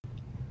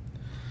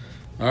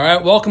All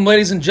right, welcome,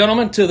 ladies and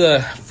gentlemen, to the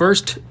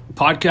first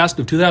podcast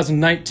of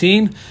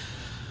 2019.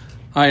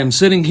 I am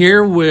sitting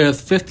here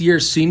with fifth-year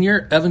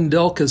senior Evan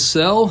Del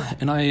Casale,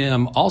 and I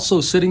am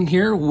also sitting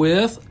here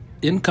with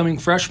incoming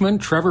freshman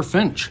Trevor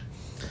Finch.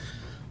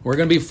 We're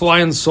going to be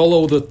flying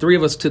solo, the three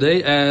of us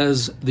today,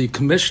 as the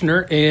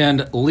commissioner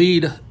and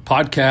lead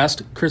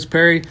podcast. Chris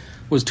Perry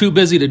was too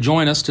busy to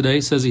join us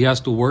today, says he has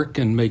to work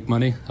and make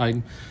money.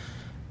 I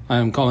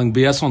am calling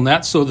BS on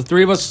that, so the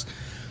three of us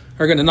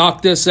are going to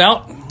knock this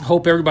out.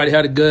 Hope everybody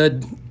had a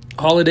good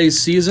holiday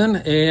season,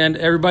 and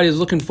everybody is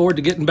looking forward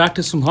to getting back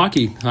to some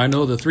hockey. I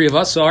know the three of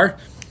us are.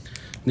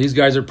 These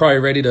guys are probably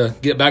ready to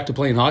get back to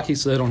playing hockey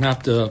so they don't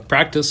have to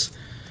practice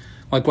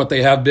like what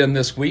they have been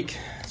this week.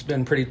 It's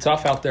been pretty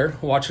tough out there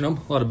watching them.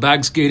 A lot of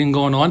bag skating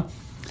going on.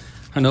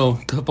 I know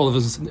a couple of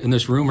us in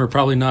this room are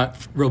probably not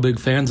real big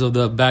fans of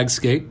the bag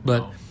skate,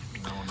 but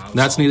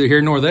that's neither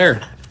here nor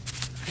there.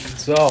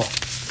 So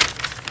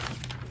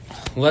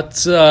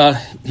let's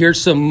hear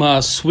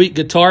some sweet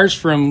guitars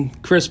from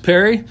Chris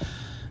Perry,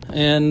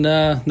 and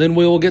then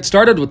we will get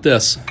started with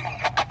this.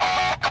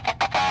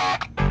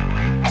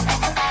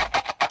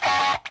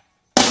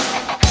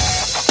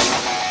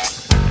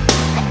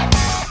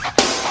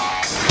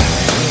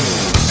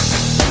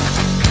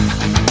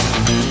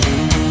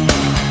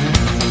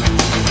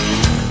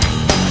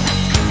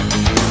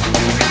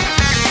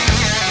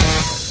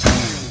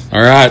 All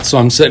right, so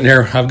I'm sitting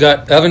here. I've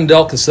got Evan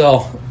Del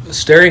Casale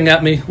staring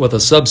at me with a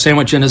sub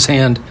sandwich in his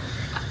hand.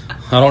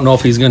 I don't know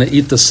if he's going to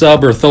eat the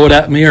sub or throw it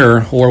at me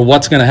or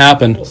what's going to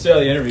happen. We'll see how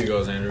the interview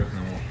goes, Andrew.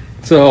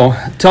 So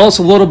tell us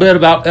a little bit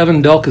about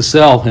Evan Del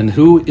Casale, and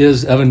who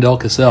is Evan Del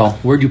Casale?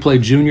 Where'd you play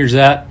juniors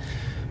at?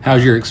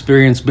 How's your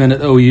experience been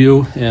at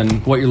OU,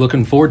 and what you're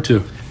looking forward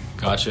to?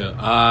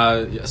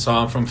 Gotcha. So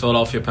I'm from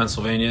Philadelphia,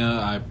 Pennsylvania.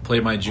 I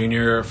played my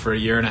junior for a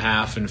year and a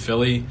half in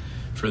Philly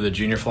for the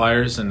Junior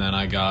Flyers, and then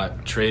I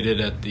got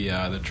traded at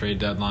the trade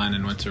deadline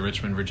and went to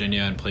Richmond,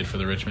 Virginia, and played for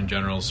the Richmond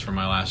Generals for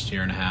my last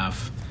year and a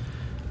half.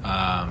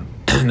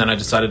 And then I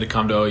decided to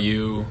come to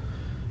OU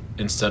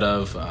instead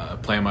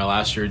of playing my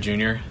last year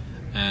junior,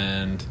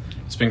 and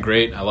it's been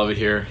great. I love it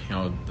here. You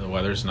know, the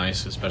weather's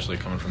nice, especially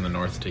coming from the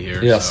north to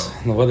here. Yes, so,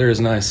 the weather is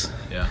nice.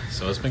 Yeah,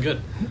 so it's been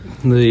good.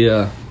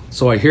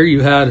 So I hear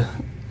you had,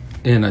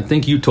 and I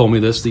think you told me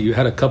this, that you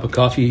had a cup of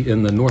coffee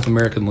in the North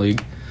American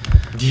League.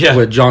 Yeah.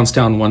 With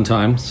Johnstown one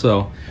time,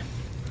 so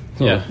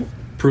yeah,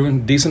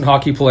 proven decent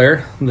hockey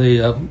player. They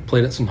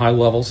played at some high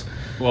levels.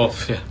 Well,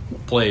 yeah,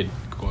 played.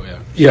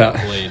 Yeah,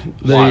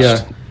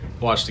 played.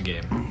 Watched the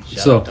game.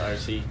 Shout out to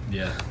RC.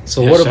 Yeah.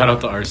 So yeah, what shout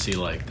out to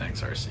RC.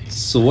 Thanks, RC.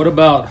 So what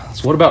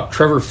about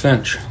Trevor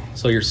Finch?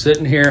 So you're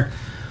sitting here.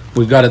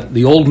 We've got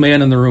the old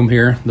man in the room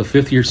here, the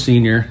fifth-year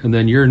senior, and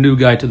then you're a new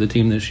guy to the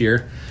team this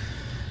year.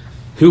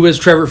 Who is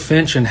Trevor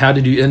Finch, and how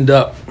did you end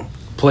up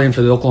playing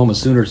for the Oklahoma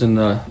Sooners in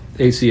the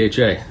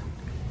ACHA?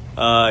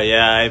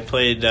 I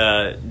played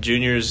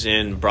juniors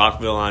in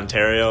Brockville,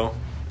 Ontario,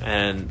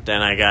 and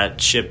then I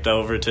got shipped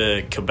over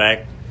to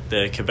Quebec,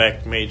 the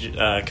Quebec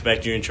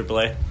Junior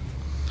AAA.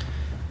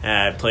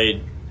 And I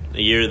played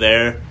a year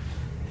there,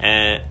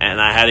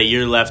 and I had a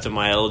year left of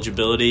my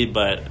eligibility,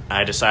 but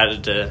I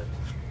decided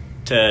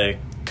to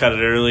cut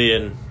it early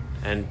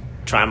and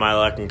try my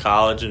luck in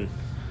college and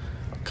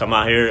come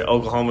out here.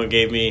 Oklahoma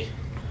gave me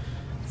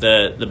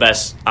the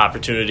best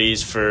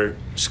opportunities for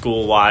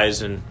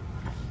school-wise and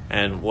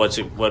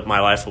what my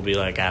life will be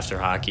like after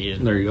hockey.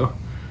 There you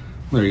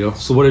go.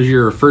 So what is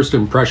your first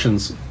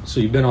impressions? So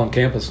you've been on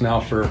campus now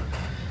for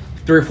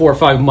 3 or 4 or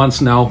 5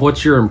 months now.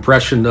 What's your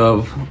impression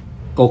of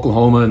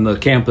Oklahoma and the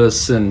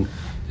campus and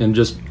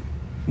just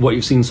what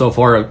you've seen so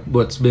far of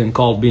what's been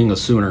called being a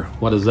Sooner?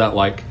 What is that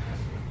like?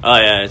 Oh,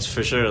 yeah, it's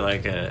for sure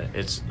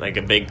it's like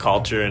a big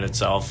culture in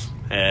itself.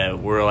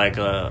 We're like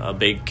a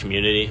big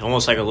community,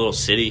 almost like a little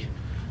city.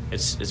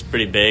 It's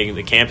pretty big.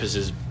 The campus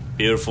is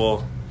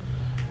beautiful.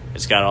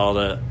 It's got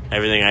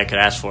everything I could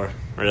ask for,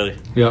 really.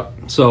 Yeah.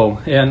 So,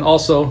 and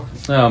also,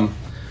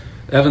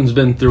 Evan's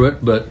been through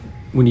it, but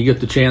when you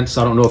get the chance,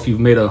 I don't know if you've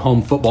made a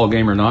home football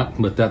game or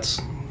not, but that's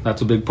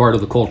a big part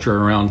of the culture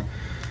around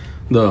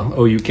the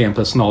OU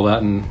campus and all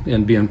that,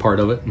 and being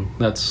part of it. And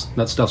that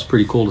stuff's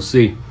pretty cool to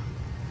see.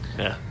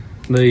 Yeah.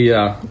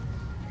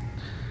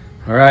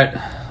 All right,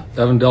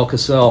 Evan Del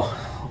Casale,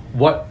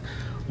 what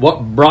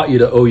brought you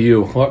to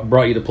OU? What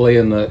brought you to play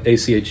in the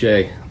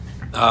ACHA?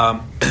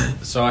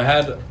 So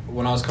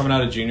when I was coming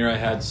out of junior, I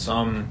had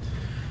some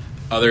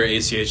other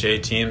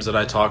ACHA teams that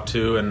I talked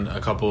to, and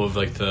a couple of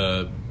like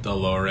the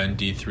lower end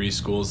D3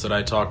 schools that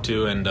I talked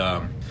to, and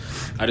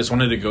I just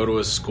wanted to go to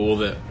a school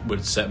that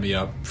would set me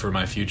up for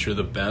my future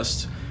the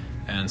best.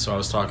 And so I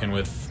was talking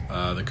with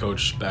the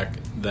coach back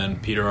then,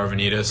 Peter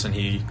Arvanitis, and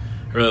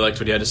I really liked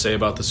what he had to say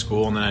about the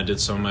school, and then I did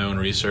some of my own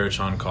research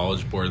on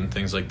College Board and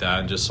things like that,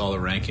 and just saw the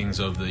rankings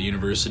of the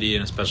university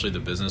and especially the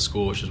business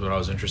school, which is what I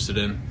was interested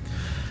in.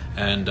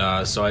 And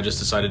so I just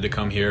decided to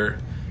come here,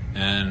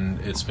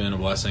 and it's been a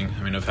blessing.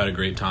 I mean, I've had a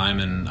great time,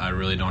 and I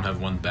really don't have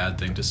one bad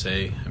thing to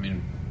say. I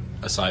mean,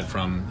 aside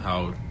from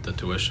how the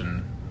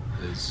tuition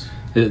is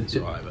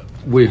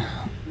The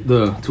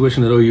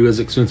tuition at OU is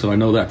expensive. I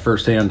know that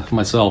firsthand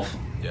myself.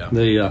 Yeah.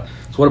 So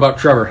what about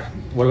Trevor?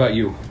 What about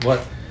you?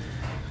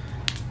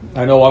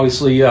 I know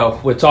obviously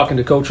with talking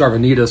to Coach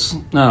Arvanitas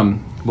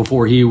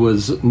before he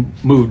was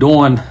moved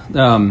on,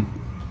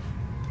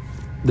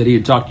 that he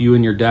had talked to you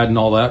and your dad and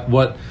all that.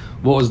 What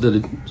was the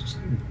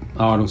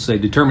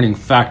determining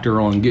factor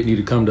on getting you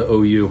to come to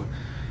OU?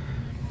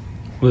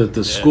 Was it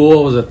the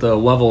school? Was it the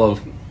level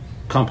of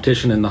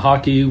competition in the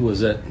hockey?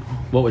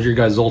 What was your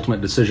guys'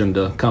 ultimate decision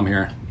to come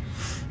here?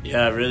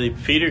 Yeah, really,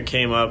 Peter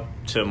came up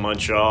to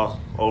Montreal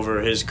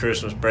over his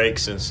Christmas break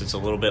since it's a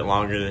little bit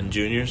longer than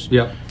juniors.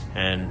 Yep.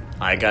 And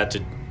I got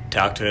to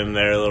talk to him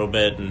there a little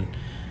bit, and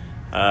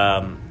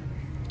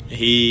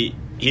he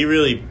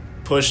really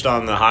pushed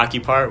on the hockey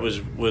part,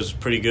 was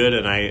pretty good,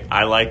 and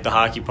I liked the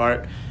hockey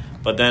part.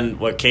 But then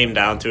what came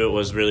down to it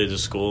was really the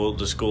school.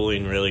 The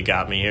schooling really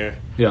got me here.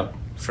 Yeah.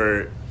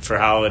 For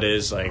how it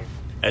is, like,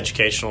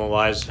 educational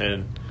wise,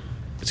 and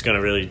it's going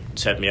to really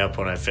set me up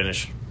when I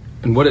finish.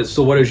 And what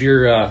is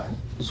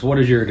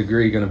your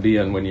degree going to be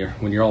in when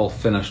you're all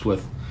finished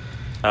with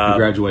you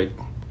graduate?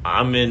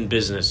 I'm in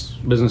business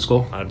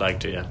School. I'd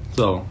like to, yeah.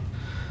 So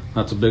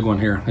that's a big one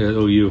here at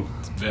OU.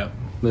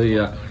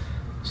 Yeah.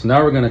 So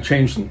now we're going to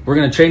change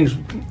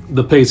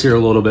the pace here a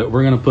little bit.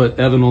 We're going to put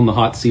Evan on the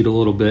hot seat a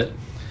little bit.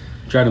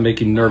 Try to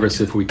make him nervous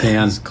if we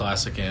can. It's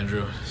classic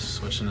Andrew,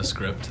 switching the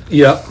script.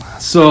 Yep.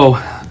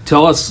 So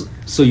tell us.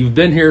 So you've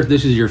been here.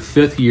 This is your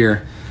 5th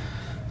year.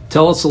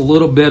 Tell us a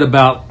little bit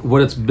about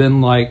what it's been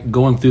like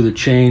going through the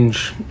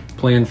change,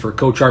 playing for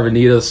Coach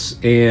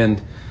Arvanitas,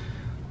 and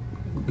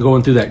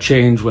going through that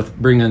change with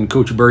bringing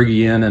Coach Berge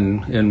in,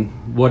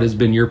 and what has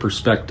been your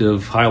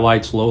perspective,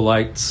 highlights,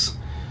 lowlights.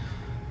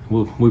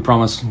 We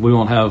promise we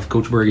won't have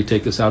Coach Berge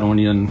take this out on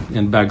you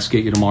and bag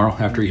skate you tomorrow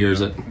after he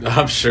hears it.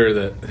 I'm sure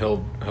that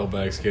he'll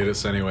bag skate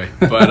us anyway.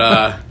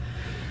 But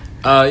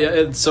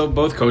so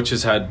both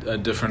coaches had a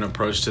different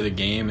approach to the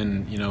game,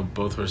 and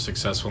both were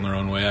successful in their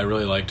own way. I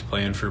really liked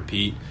playing for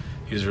Pete.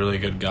 He was a really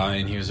good guy,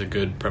 and he was a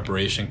good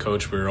preparation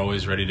coach. We were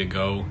always ready to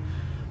go.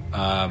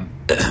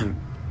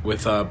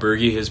 With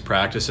Berge, his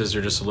practices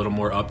are just a little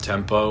more up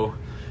tempo.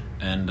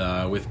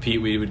 And with Pete,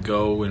 we would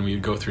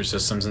go through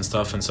systems and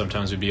stuff, and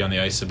sometimes we'd be on the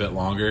ice a bit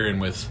longer. And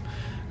with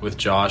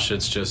Josh,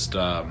 it's just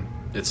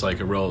it's like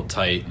a real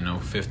tight,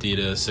 50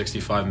 to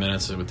 65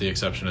 minutes, with the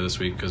exception of this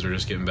week because we're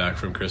just getting back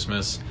from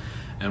Christmas,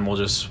 and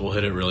we'll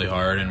hit it really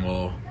hard, and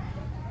we'll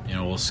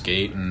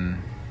skate,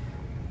 and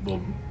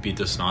we'll beat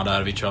the snot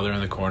out of each other in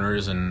the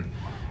corners, and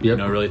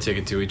really take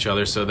it to each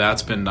other. So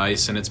that's been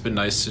nice, and it's been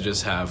nice to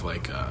just have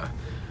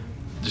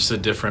just a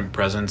different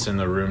presence in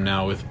the room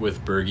now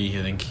with Berge.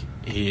 I think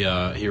he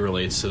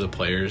relates to the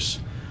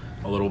players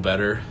a little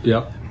better.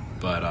 Yep.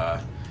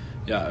 But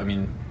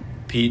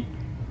Pete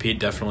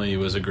definitely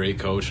was a great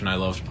coach, and I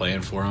loved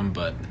playing for him.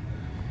 But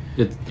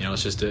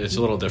it's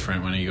a little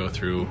different when you go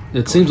through.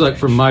 It seems like,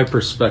 from my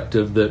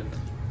perspective, that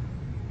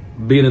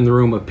being in the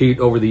room with Pete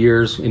over the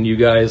years, and you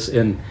guys,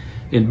 and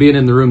being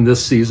in the room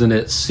this season,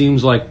 it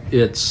seems like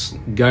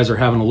guys are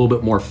having a little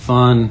bit more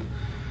fun.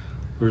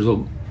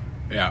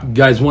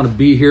 Guys want to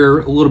be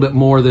here a little bit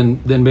more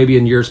than maybe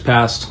in years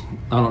past.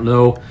 I don't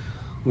know,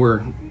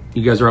 where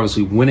you guys are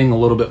obviously winning a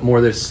little bit more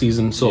this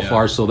season so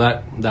far, so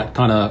that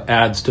kind of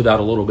adds to that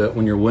a little bit.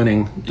 When you're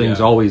winning,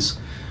 things always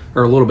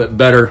are a little bit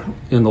better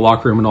in the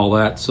locker room and all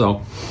that.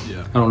 So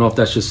I don't know if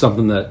that's just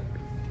something that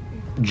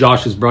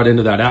Josh has brought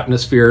into that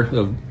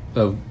atmosphere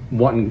of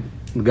wanting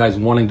guys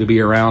wanting to be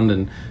around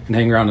and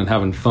hang around and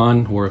having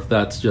fun, or if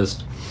that's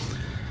just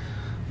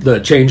the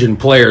change in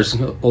players,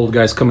 old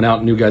guys coming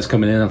out, new guys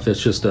coming in, if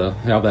it's just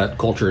how that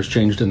culture has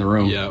changed in the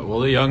room. Yeah, well,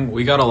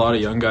 we got a lot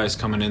of young guys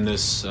coming in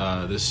this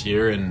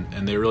year,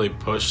 and they really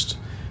pushed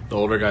the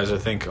older guys. I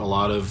think a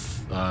lot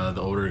of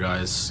the older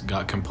guys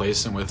got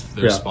complacent with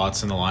their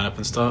spots in the lineup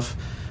and stuff.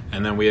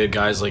 And then we had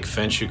guys like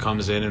Finch who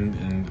comes in,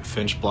 and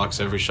Finch blocks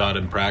every shot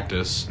in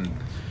practice. And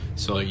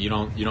so you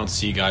don't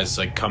see guys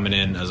coming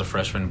in as a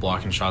freshman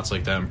blocking shots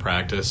like that in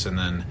practice. And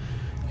then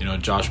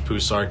Josh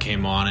Pusar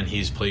came on, and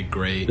he's played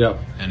great.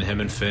 Yep. And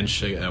him and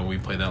Finch, we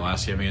played that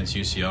last game against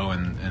UCO,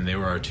 and they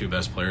were our 2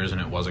 best players,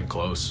 and it wasn't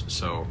close.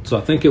 So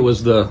I think it was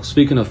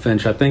speaking of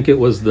Finch, I think it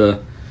was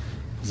either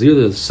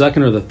the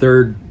second or the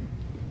third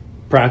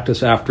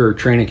practice after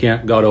training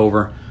camp got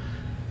over.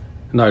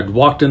 And I'd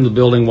walked in the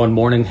building one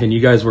morning, and you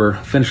guys were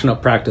finishing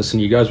up practice,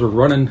 and you guys were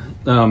running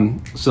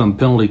some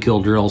penalty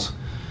kill drills.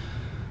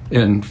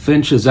 And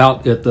Finch is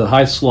out at the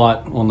high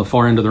slot on the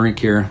far end of the rink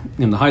here.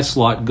 And the high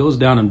slot goes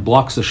down and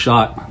blocks a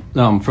shot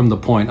from the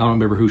point. I don't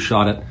remember who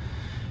shot it.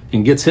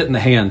 And gets hit in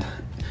the hand.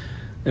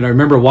 And I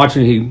remember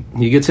watching,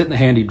 he gets hit in the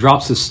hand, he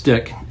drops his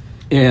stick,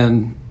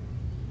 and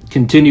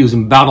continues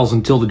and battles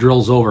until the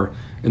drill's over.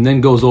 And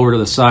then goes over to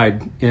the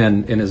side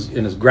and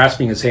is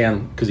grasping his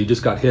hand because he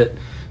just got hit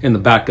in the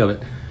back of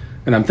it.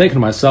 And I'm thinking to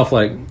myself,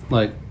 like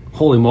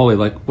holy moly,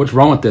 what's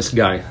wrong with this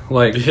guy?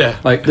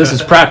 This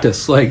is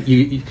practice.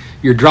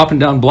 You're dropping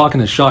down,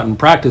 blocking a shot in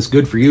practice,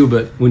 good for you,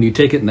 but when you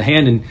take it in the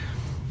hand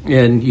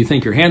and you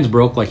think your hand's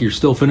broke, you're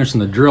still finishing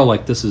the drill,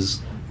 this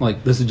is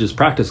Like, this is just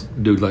practice,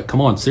 dude. Like,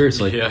 come on,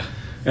 seriously. Yeah.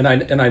 And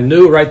I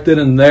knew right then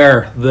and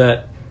there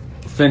that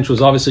Finch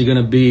was obviously going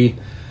to be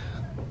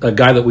a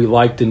guy that we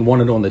liked and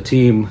wanted on the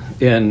team,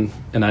 and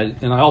I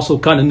also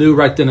kind of knew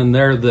right then and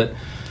there that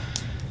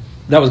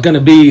this was going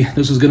to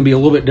be a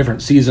little bit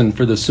different season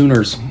for the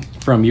Sooners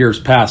from years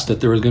past.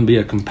 That there was going to be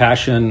a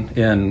compassion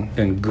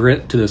and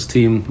grit to this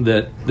team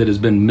that has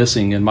been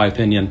missing, in my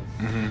opinion,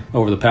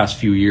 over the past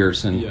few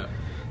years. And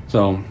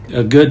so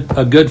a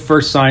good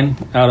first sign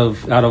out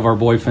of our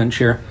boy Finch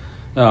here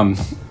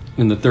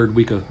in the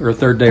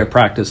third day of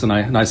practice, and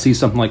I see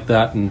something like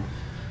that and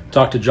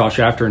talked to Josh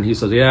after, and he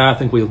says, I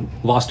think we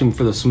lost him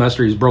for the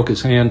semester. He's broke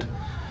his hand,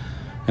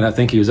 and I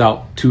think he was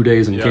out 2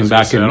 days and came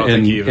back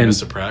and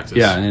missed a practice.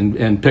 Yeah,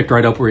 and picked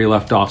right up where he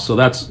left off. So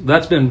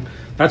that's been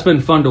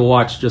fun to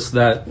watch, just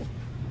that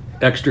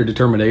extra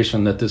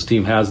determination that this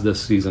team has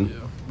this season.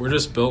 Yeah. We're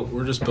just built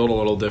a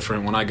little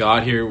different. When I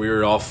got here, we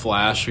were all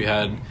flash. We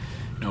had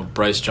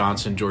Bryce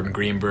Johnson, Jordan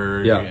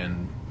Greenberg,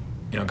 and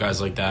guys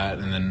like that,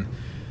 and then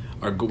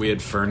we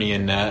had Fernie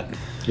and Net.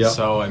 Yep.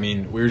 So, I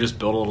mean, we were just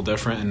built a little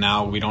different, and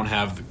now we don't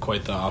have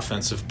quite the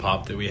offensive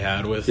pop that we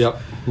had with... Yep,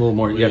 a little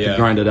more. You have to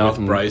grind it out.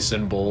 With Bryce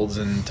and Bolds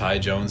and Ty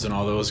Jones and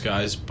all those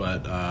guys.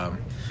 But,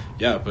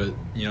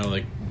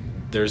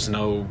 there's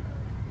no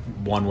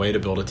one way to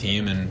build a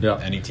team, and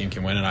any team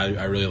can win. And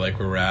I really like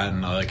where we're at,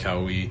 and I like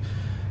how we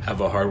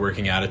have a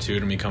hardworking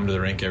attitude, and we come to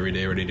the rink every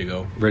day ready to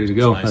go. Ready to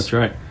go, nice. That's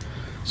right.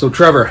 So,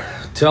 Trevor,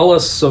 tell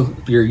us, so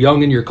you're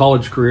young in your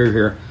college career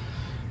here.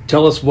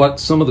 Tell us what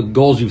some of the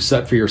goals you've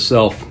set for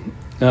yourself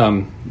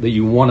that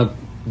you want to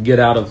get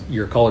out of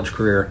your college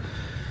career,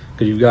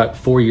 because you've got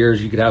 4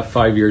 years. You could have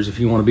 5 years if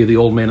you want to be the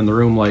old man in the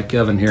room like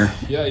Evan here.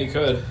 Yeah, you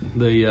could.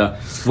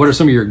 What are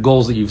some of your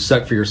goals that you've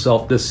set for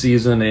yourself this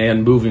season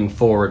and moving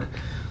forward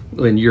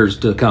in years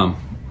to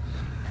come?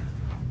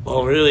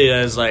 Well, really,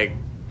 as I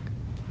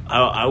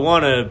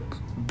want to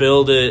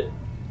build it,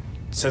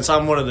 since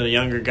I'm one of the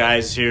younger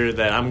guys here,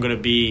 that I'm going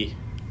to be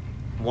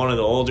one of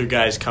the older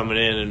guys coming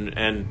in,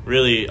 and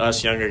really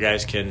us younger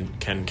guys can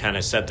kind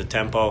of set the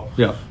tempo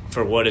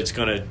for what it's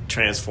going to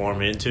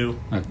transform into.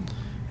 Right.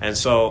 And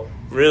so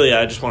really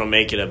I just want to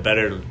make it a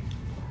better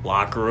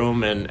locker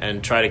room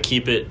and try to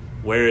keep it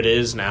where it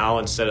is now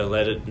instead of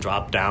let it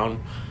drop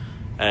down,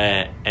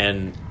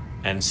 and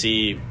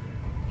see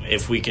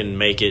if we can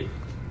make it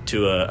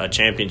to a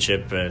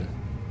championship,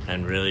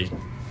 and really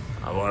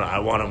I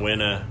want to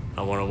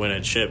win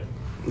a chip.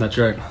 That's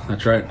right.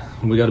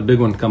 We got a big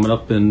one coming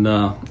up in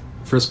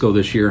Frisco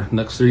this year,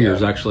 next 3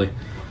 years actually.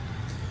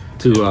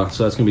 So that's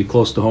going to be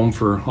close to home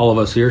for all of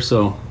us here.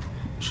 So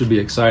it should be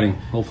exciting.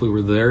 Hopefully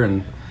we're there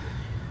and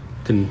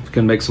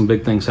can make some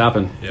big things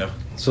happen. Yeah.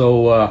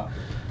 So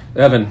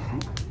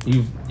Evan,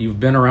 you've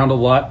been around a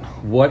lot.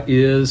 What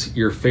is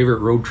your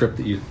favorite road trip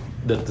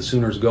that the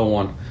Sooners go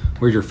on?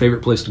 Where's your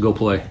favorite place to go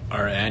play?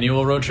 Our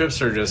annual road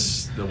trips, or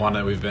just the one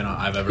that we've been on?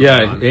 I've ever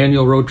been on? Yeah,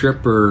 annual road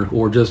trip,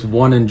 or just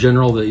one in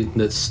general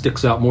that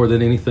sticks out more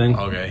than anything.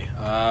 Okay,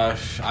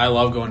 I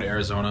love going to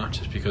Arizona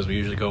just because we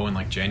usually go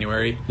in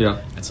January.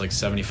 Yeah, it's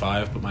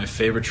 75. But my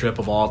favorite trip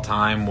of all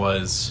time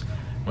was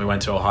we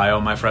went to Ohio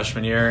my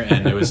freshman year,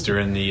 and it was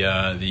during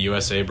the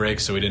USA break,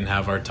 so we didn't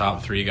have our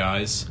top 3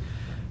 guys.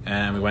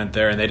 And we went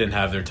there, and they didn't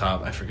have their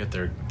top. I forget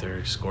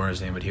their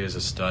scorer's name, but he was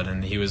a stud,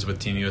 and he was with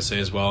Team USA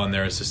as well. And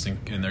their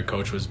assistant and their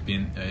coach was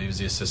he was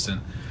the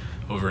assistant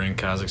over in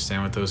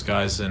Kazakhstan with those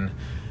guys. And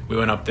we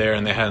went up there,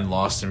 and they hadn't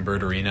lost in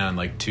Bird Arena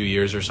in 2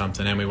 years or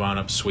something, and we wound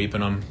up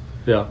sweeping them.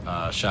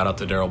 Yeah. Shout out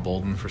to Daryl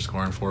Bolden for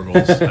scoring 4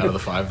 goals out of the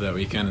 5 that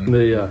weekend. And,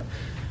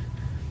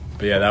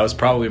 but yeah, that was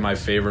probably my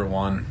favorite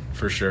one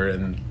for sure.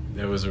 And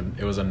it was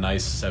a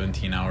nice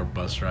 17-hour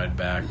bus ride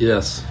back.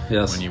 Yes.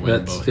 When you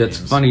win both games.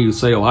 It's funny you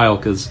say Ohio,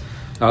 because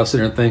I was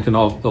sitting there thinking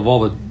of all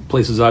the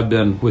places I've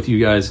been with you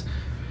guys,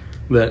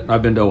 that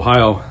I've been to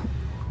Ohio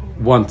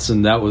once,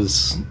 and that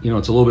was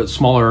it's a little bit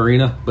smaller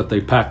arena, but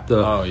they packed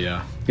the. Oh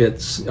yeah.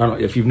 It's, I don't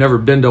know if you've never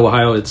been to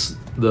Ohio. It's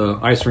the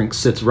ice rink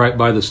sits right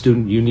by the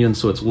student union,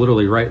 so it's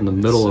literally right in the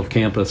middle of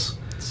campus.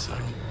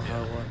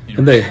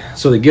 And they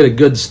get a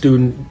good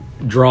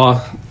student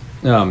draw.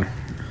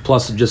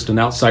 Plus, just an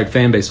outside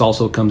fan base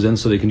also comes in,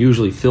 so they can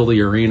usually fill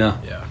the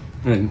arena. Yeah.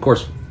 And, of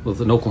course,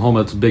 with Oklahoma,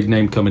 it's a big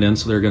name coming in,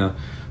 so they're going to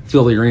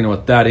fill the arena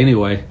with that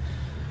anyway.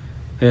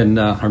 And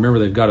I remember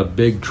they've got a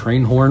big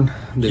train horn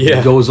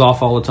that goes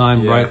off all the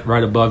time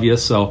right above you,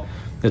 so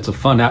it's a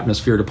fun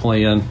atmosphere to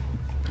play in.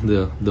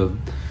 The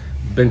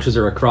benches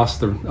are across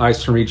the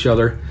ice from each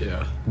other.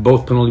 Yeah.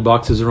 Both penalty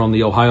boxes are on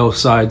the Ohio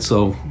side,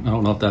 so I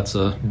don't know if that's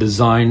a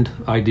designed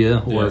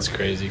idea or it's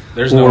crazy.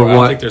 I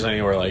don't think there's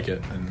anywhere like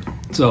it.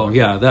 So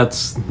yeah,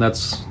 that's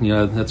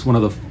one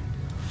of the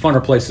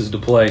funner places to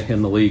play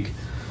in the league.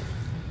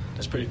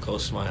 That's pretty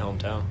close to my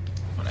hometown.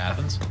 What,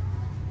 Athens?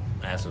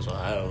 Athens,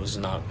 Ohio. It was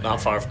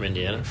not far from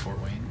Indiana. Fort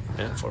Wayne.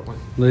 Yeah, Fort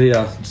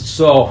Wayne.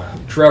 So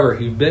Trevor,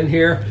 you've been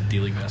here. The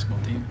D-League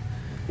basketball team.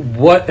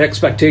 What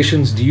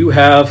expectations do you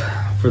have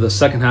for the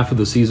second half of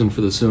the season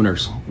for the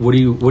Sooners? What do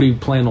you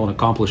plan on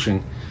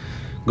accomplishing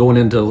going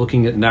into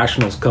looking at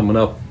nationals coming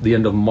up the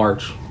end of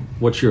March?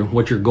 What's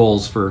your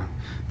goals for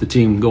the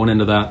team going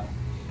into that?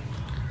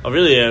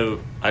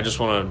 I just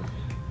want to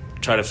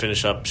try to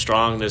finish up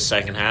strong this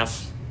second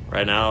half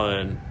right now,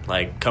 and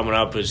like coming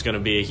up is going to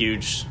be a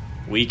huge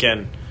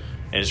weekend,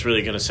 and it's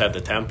really going to set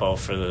the tempo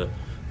for the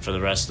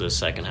rest of the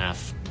second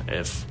half.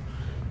 If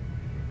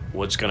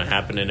what's going to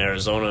happen in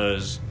Arizona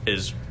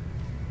is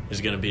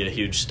going to be a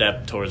huge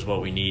step towards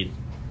what we need.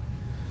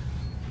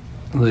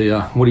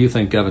 What do you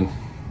think, Evan?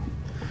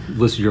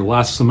 This is your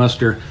last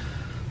semester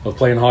of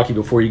playing hockey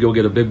before you go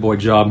get a big boy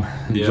job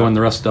and join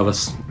the rest of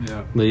us.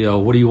 Yeah.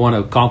 What do you want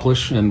to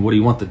accomplish, and what do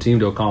you want the team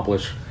to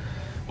accomplish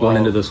going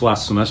into this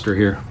last semester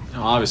here?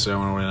 Obviously, I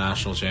want to win a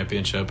national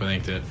championship. I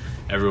think that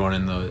everyone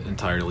in the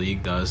entire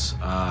league does.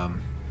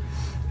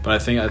 But I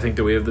think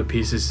that we have the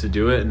pieces to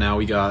do it. And now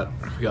we got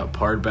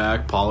Pard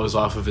back. Paulo's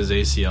off of his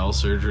ACL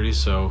surgery,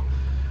 so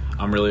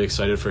I'm really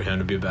excited for him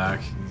to be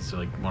back. He's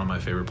like one of my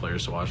favorite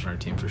players to watch on our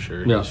team for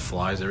sure. Yeah. He just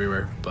flies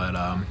everywhere. But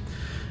I'm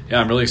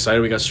really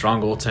excited. We got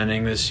strong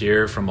goaltending this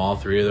year from all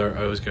three of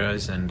those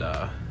guys, and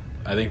I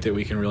think that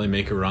we can really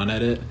make a run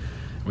at it.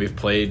 We've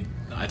played,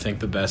 I think,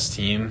 the best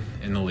team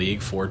in the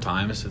league 4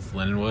 times with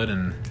Lindenwood,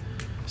 and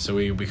so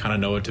we kind of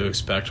know what to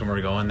expect when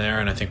we're going there.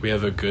 And I think we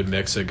have a good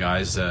mix of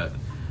guys that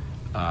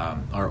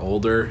are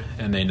older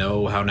and they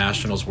know how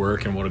nationals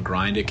work and what a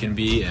grind it can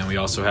be, and we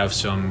also have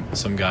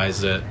some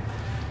guys that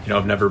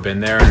have never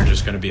been there and are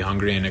just going to be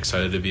hungry and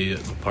excited to be a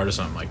part of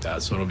something like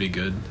that. So it'll be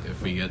good if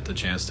we get the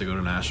chance to go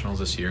to nationals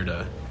this year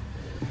to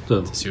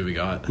see what we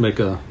got. Make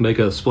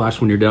a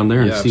splash when you're down there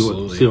and see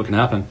what can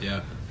happen.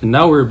 Yeah. And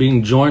now we're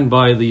being joined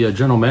by the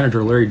general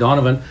manager, Larry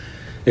Donovan.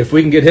 If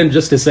we can get him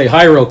just to say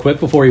hi real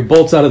quick before he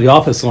bolts out of the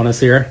office on us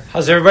here.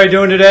 How's everybody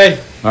doing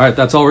today? All right,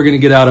 that's all we're going to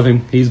get out of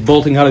him. He's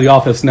bolting out of the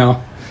office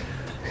now.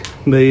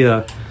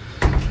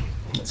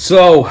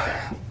 So,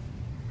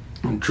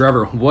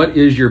 Trevor, what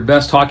is your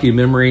best hockey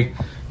memory?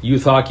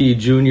 Youth hockey,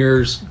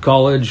 juniors,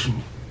 college.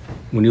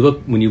 When you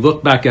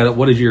look back at it,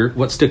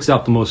 what sticks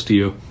out the most to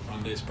you?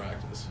 On day's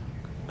practice.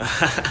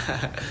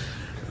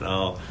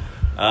 No,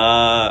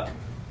 I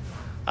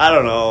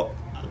don't know.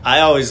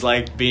 I always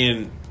liked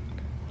being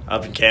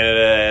up in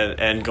Canada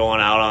and going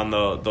out on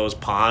those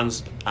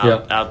ponds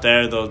out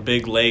there, those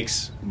big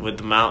lakes with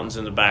the mountains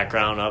in the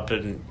background up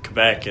in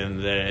Quebec,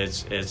 and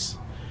it's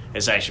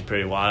actually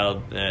pretty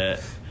wild.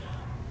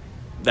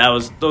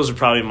 Those are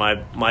probably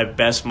my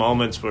best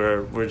moments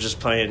where we're just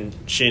playing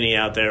shinny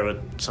out there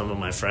with some of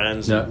my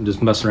friends. Yeah,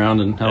 just messing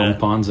around and having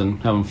ponds and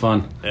having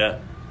fun. Yeah.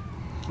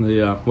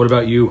 What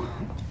about you,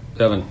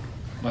 Evan?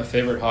 My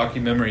favorite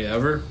hockey memory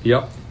ever?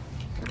 Yep.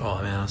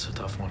 Oh, man, that's a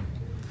tough one.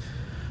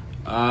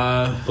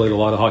 Played a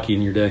lot of hockey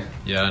in your day.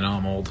 Yeah, I know,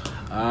 I'm old.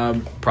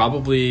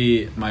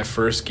 Probably my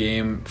first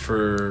game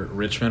for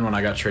Richmond when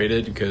I got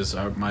traded, because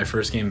my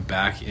first game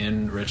back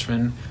in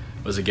Richmond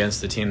was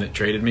against the team that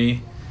traded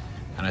me,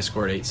 and I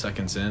scored 8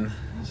 seconds in,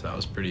 so that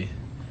was pretty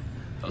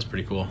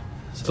cool.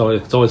 So,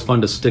 It's always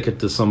fun to stick it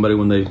to somebody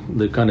when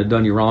they've kind of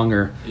done you wrong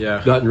or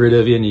yeah. gotten rid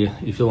of you, and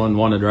you feel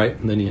unwanted, right?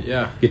 And then you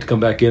get to come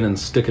back in and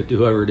stick it to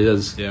whoever it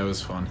is. Yeah, it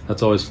was fun.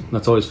 That's always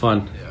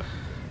fun.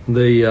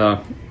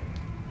 Yeah.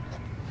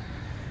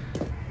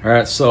 All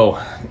right, so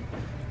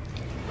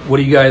what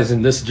do you guys,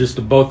 and this is just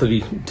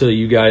to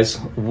you guys,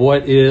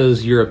 what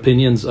is your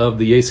opinions of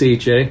the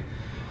ACHA?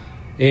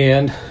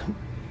 And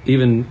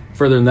even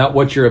further than that,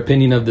 what's your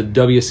opinion of the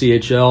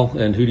WCHL,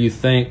 and who do you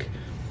think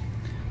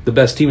the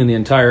best team in the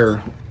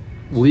entire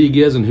league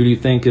is, and who do you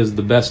think is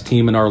the best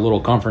team in our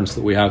little conference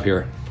that we have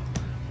here?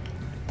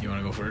 You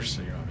want to go first,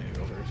 or you want me to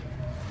go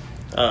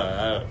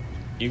first?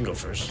 You can go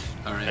first.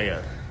 All right. I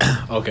got it.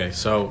 Okay,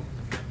 so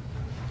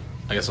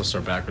I guess I'll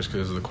start backwards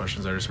because those are the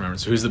questions I just remembered.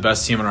 So who's the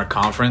best team in our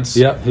conference?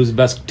 Yeah, who's the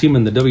best team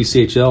in the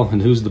WCHL,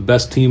 and who's the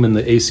best team in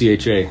the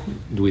ACHA,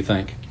 do we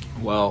think?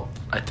 Well,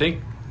 I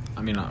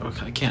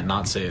can't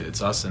not say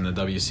it's us in the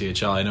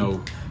WCHL. I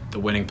know the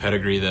winning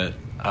pedigree that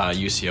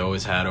UCO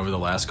has had over the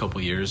last couple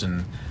of years,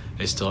 and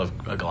they still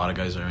have a lot of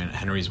guys. I mean,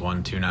 Henry's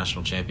won 2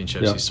 national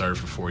championships. Yep. He started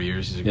for 4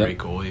 years. He's a Yep. great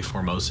goalie.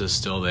 Formosa's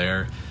still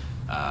there.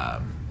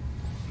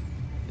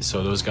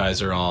 So those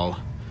guys are all,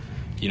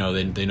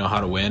 they know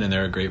how to win, and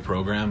they're a great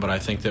program. But I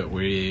think that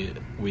we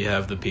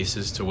have the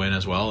pieces to win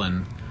as well,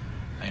 and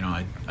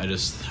I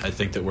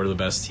think that we're the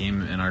best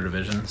team in our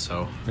division.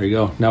 So there you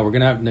go. Now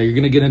you're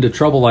gonna get into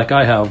trouble like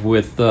I have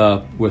with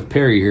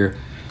Perry here.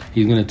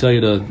 He's gonna tell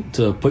you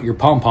to put your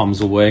pom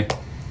poms away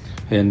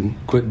and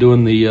quit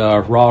doing the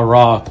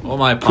rah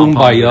my pom-poms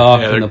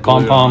kumbaya and the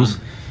pom poms.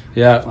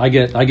 Yeah, I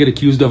get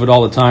accused of it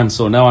all the time.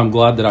 So now I'm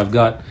glad that I've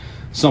got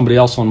somebody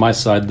else on my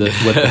side that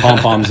let the pom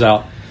poms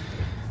out.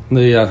 Who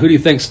do you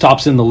think's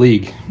tops in the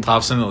league?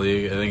 Tops in the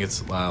league, I think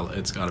it's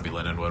got to be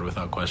Lindenwood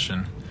without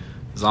question.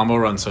 Zombo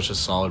runs such a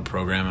solid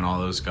program, and all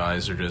those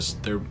guys are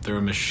just they're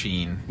a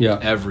machine. Yeah.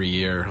 Every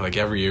year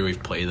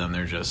we've played them,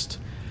 they're just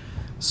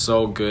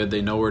so good.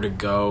 They know where to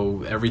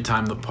go. Every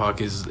time the puck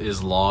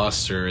is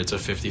lost or it's a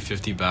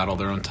 50-50 battle,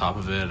 they're on top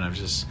of it. And I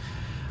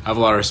have a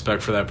lot of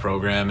respect for that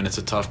program, and it's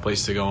a tough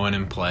place to go in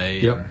and play.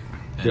 Yep. And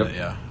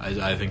Yep.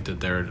 I think that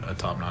they're a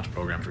top-notch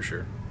program for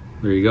sure.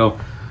 There you go.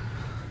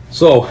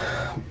 So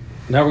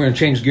now we're going to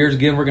change gears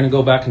again. We're going to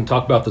go back and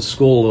talk about the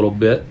school a little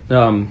bit.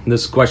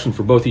 This is a question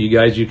for both of you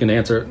guys. You can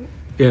answer it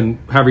in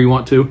however you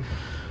want to.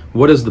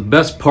 What is the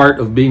best part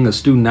of being a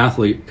student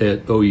athlete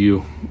at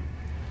OU?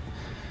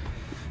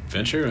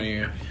 Fincher,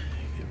 give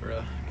her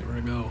a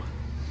go.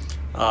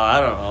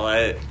 I don't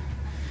know.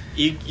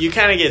 You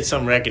kind of get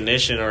some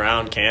recognition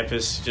around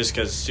campus just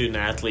because student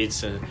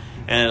athletes and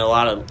a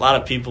lot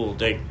of people.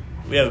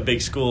 We have a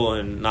big school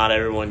and not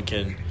everyone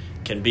can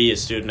be a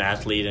student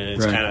athlete, and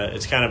it's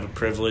kind of a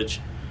privilege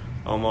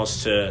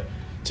almost to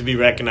be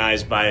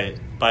recognized by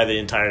the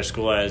entire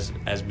school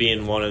as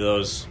being one of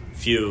those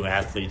few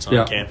athletes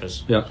on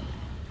campus. Yeah.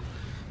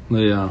 What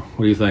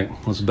do you think?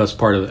 What's the best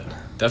part of it?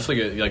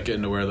 Definitely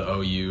getting to wear the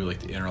OU, like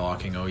the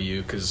interlocking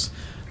OU, because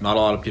not a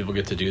lot of people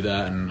get to do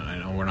that, and I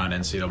know we're not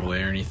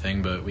NCAA or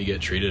anything, but we get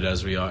treated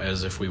as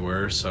if we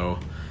were. So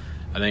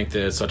I think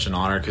that it's such an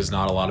honor because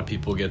not a lot of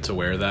people get to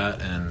wear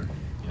that, and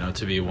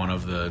to be one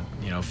of the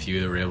few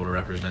that were able to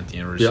represent the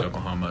University of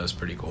Oklahoma is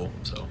pretty cool.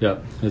 So yeah,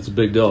 it's a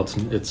big deal.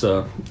 It's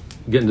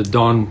getting to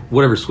don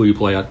whatever school you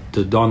play at,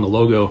 to don the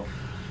logo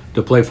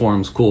to play for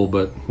them is cool.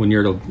 But when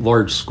you're at a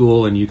large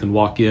school and you can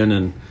walk in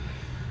and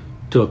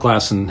to a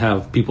class and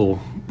have people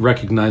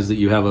recognize that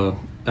you have a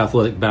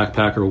athletic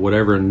backpack or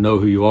whatever and know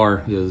who you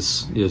are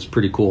is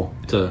pretty cool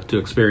to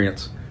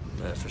experience.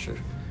 Yeah, for sure.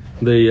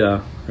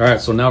 All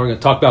right, so now we're going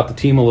to talk about the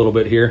team a little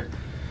bit here.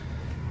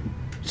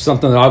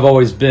 Something that I've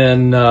always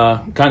been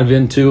kind of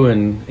into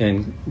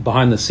and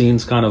behind the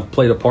scenes kind of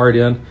played a part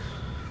in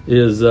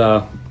is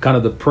kind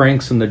of the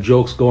pranks and the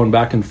jokes going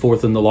back and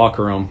forth in the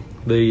locker room.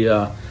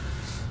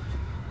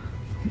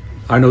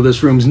 I know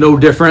this room's no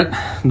different.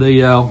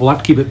 We'll have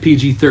to keep it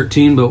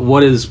PG-13, but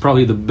what is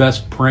probably the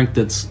best prank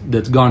that's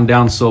gone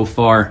down so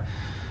far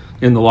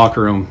in the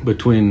locker room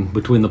between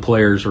the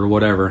players or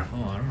whatever?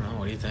 Oh, I don't know.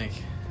 What do you think?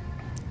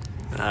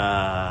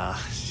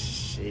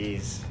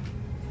 Jeez.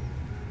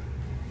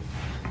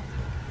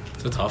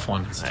 It's a tough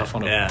one. It's a tough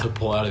one to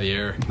pull out of the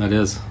air. That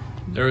is.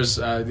 There was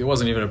it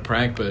wasn't even a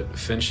prank, but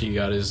Finch, he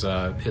got his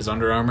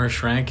Under Armour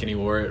shrank and he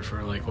wore it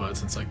for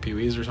since Pee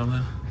Wee's or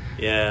something.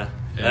 Yeah,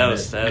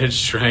 it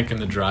shrank in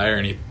the dryer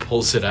and he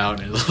pulls it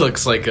out and it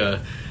looks like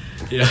a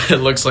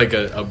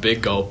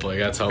big gulp. Like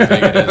that's how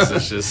big it is.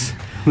 It's just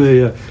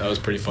that was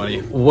pretty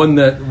funny. One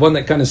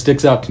that kind of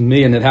sticks out to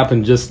me, and it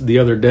happened just the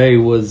other day,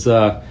 was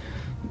to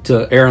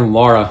Aaron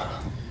Lara.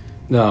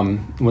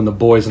 When the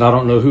boys, and I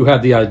don't know who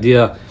had the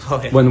idea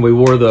when we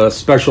wore the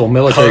special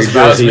military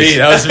jerseys.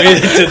 That was me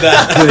that did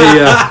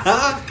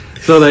that.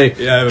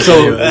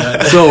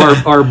 So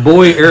our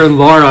boy Aaron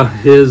Lara,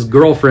 his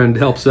girlfriend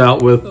helps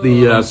out with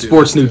the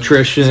sports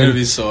nutrition. He's gonna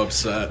be so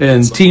upset.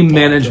 And team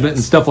management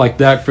and stuff like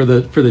that for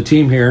the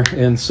team here.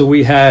 And so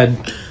we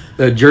had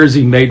a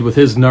jersey made with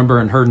his number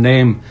and her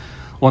name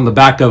on the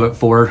back of it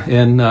for her.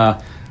 And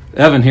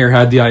Evan here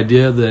had the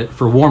idea that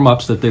for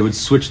warm-ups that they would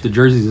switch the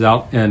jerseys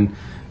out and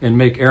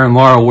make Aaron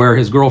Lara wear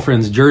his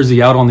girlfriend's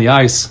jersey out on the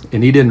ice,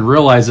 and he didn't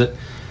realize it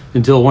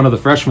until one of the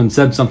freshmen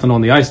said something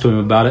on the ice to him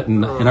about it,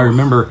 and I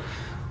remember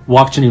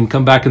watching him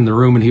come back in the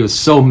room, and he was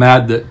so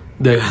mad that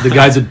the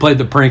guys had played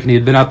the prank, and he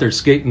had been out there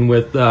skating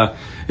with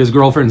his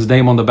girlfriend's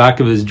name on the back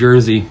of his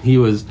jersey. He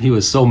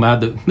was so mad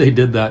that they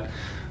did that,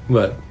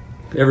 but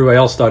everybody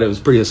else thought it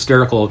was pretty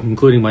hysterical,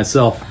 including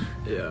myself.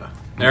 Yeah.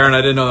 Aaron,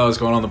 I didn't know that was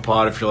going on the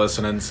pod if you're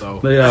listening,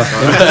 so yeah.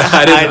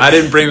 I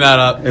didn't bring that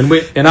up.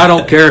 And I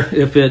don't care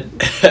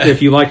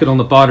if you like it on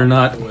the pod or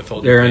not,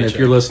 Aaron, if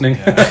you're listening.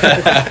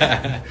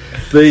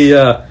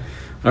 Yeah.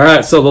 All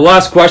right, so the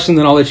last question,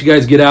 then I'll let you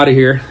guys get out of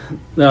here,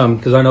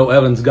 because I know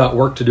Evan's got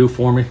work to do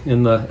for me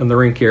in the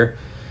rink here.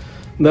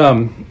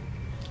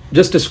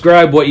 Just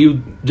describe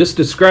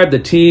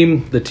the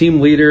team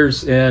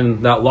leaders,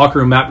 and that locker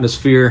room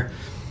atmosphere,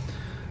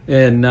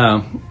 and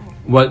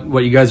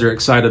what you guys are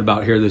excited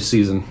about here this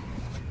season.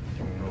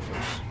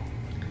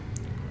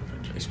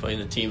 Explain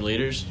the team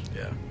leaders?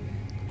 Yeah.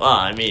 Well,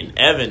 I mean,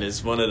 Evan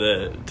is one of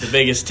the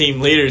biggest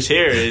team leaders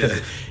here.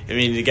 I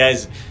mean, the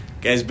guy's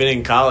been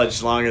in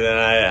college longer than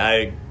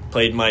I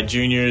played my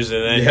juniors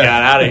and then got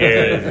out of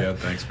here. Yeah,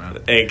 thanks,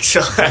 man.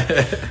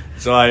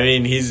 So I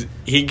mean,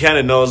 he kind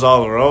of knows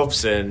all the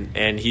ropes,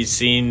 and he's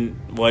seen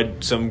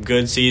what some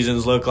good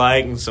seasons look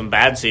like and some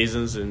bad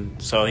seasons,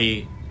 and so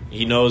he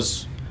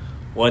knows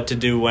what to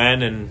do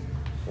when and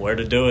where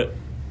to do it.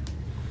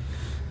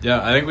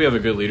 Yeah, I think we have a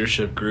good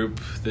leadership group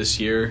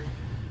this year.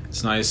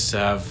 It's nice to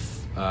have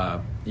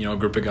a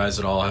group of guys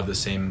that all have the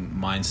same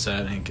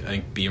mindset. I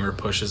think Beamer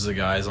pushes the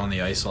guys on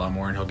the ice a lot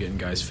more, and he'll get in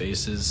guys'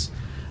 faces.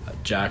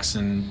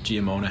 Jackson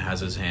Giamona has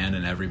his hand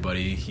in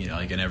everybody,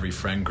 in every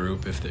friend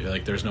group. If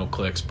there's no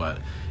cliques, but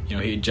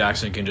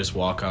Jackson can just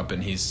walk up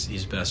and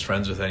he's best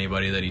friends with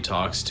anybody that he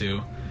talks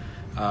to.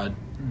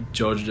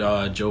 Joe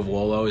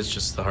Wchl is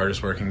just the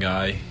hardest working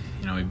guy.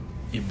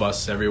 He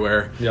busts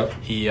everywhere. Yep.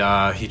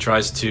 He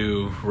tries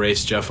to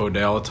race Jeff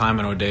O'Day all the time,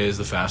 and O'Day is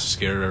the fastest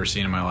skater I've ever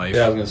seen in my life.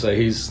 Yeah, I was gonna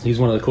say he's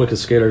one of the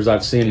quickest skaters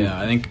I've seen. Yeah,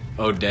 I think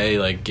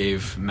O'Day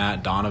gave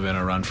Matt Donovan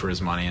a run for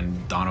his money,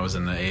 and Dono was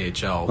in the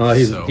AHL.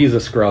 He's a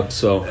scrub.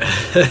 So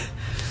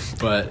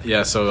But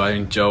yeah, so I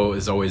mean, Joe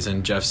is always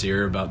in Jeff's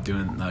ear about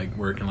doing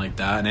working like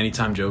that. And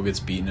anytime Joe gets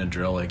beaten in a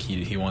drill, like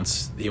he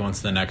wants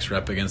the next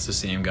rep against the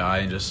same guy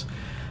and just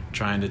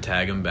trying to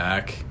tag him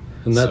back.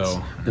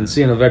 And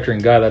seeing a veteran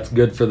guy, that's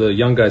good for the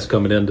young guys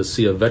coming in to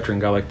see a veteran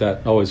guy like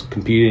that always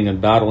competing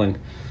and battling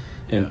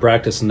in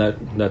practice, and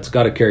that's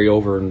got to carry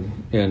over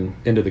and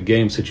into the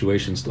game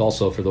situations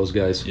also for those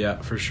guys.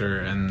 Yeah, for sure.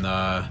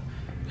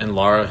 And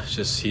Lara,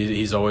 just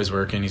he's always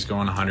working. He's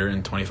going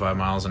 125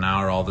 miles an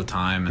hour all the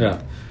time.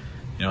 And,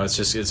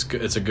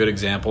 it's a good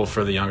example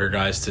for the younger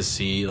guys to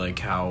see like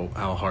how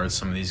hard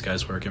some of these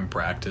guys work in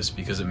practice,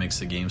 because it makes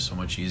the game so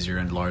much easier.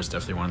 And Lara's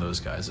definitely one of those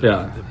guys.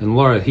 And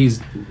Lara,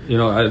 he's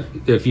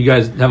if you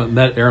guys haven't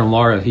met Aaron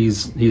Lara,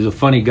 he's a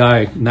funny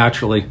guy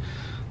naturally,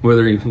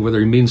 whether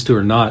he means to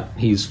or not.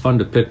 He's fun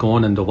to pick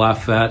on and to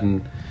laugh at,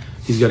 and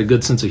he's got a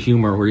good sense of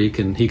humor where he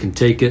can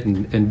take it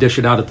and dish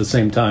it out at the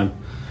same time.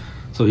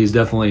 So he's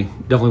definitely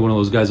one of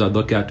those guys I'd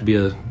look at to be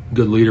a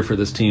good leader for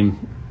this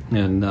team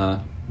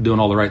and doing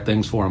all the right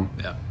things for him.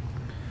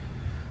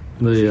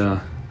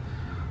 Yeah.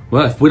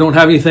 Well, if we don't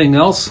have anything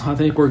else, I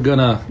think we're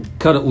gonna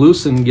cut it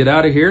loose and get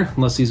out of here.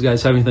 Unless these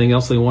guys have anything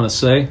else they want to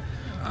say.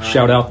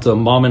 Shout out to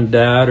mom and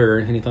dad or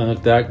anything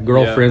like that.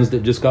 Girlfriends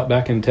that just got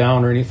back in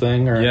town or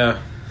anything. Or yeah.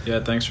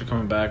 Thanks for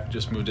coming back.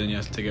 Just moved in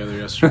together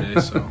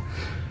yesterday, so.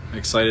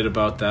 Excited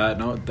about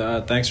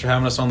that. Thanks for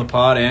having us on the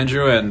pod,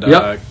 Andrew, and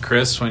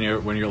Chris. When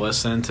you're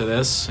listening to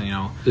this,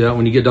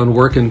 when you get done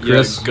working,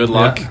 Chris. Good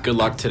luck. Yeah. Good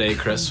luck today,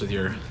 Chris, with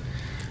your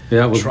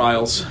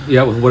trials.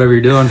 Yeah, with whatever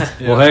you're doing.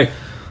 Well, hey,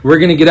 we're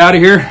gonna get out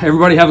of here.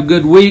 Everybody have a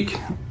good week.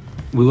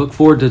 We look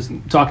forward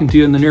to talking to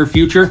you in the near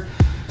future.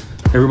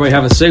 Everybody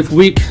have a safe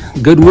week,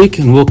 good week,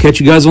 and we'll catch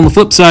you guys on the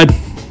flip side.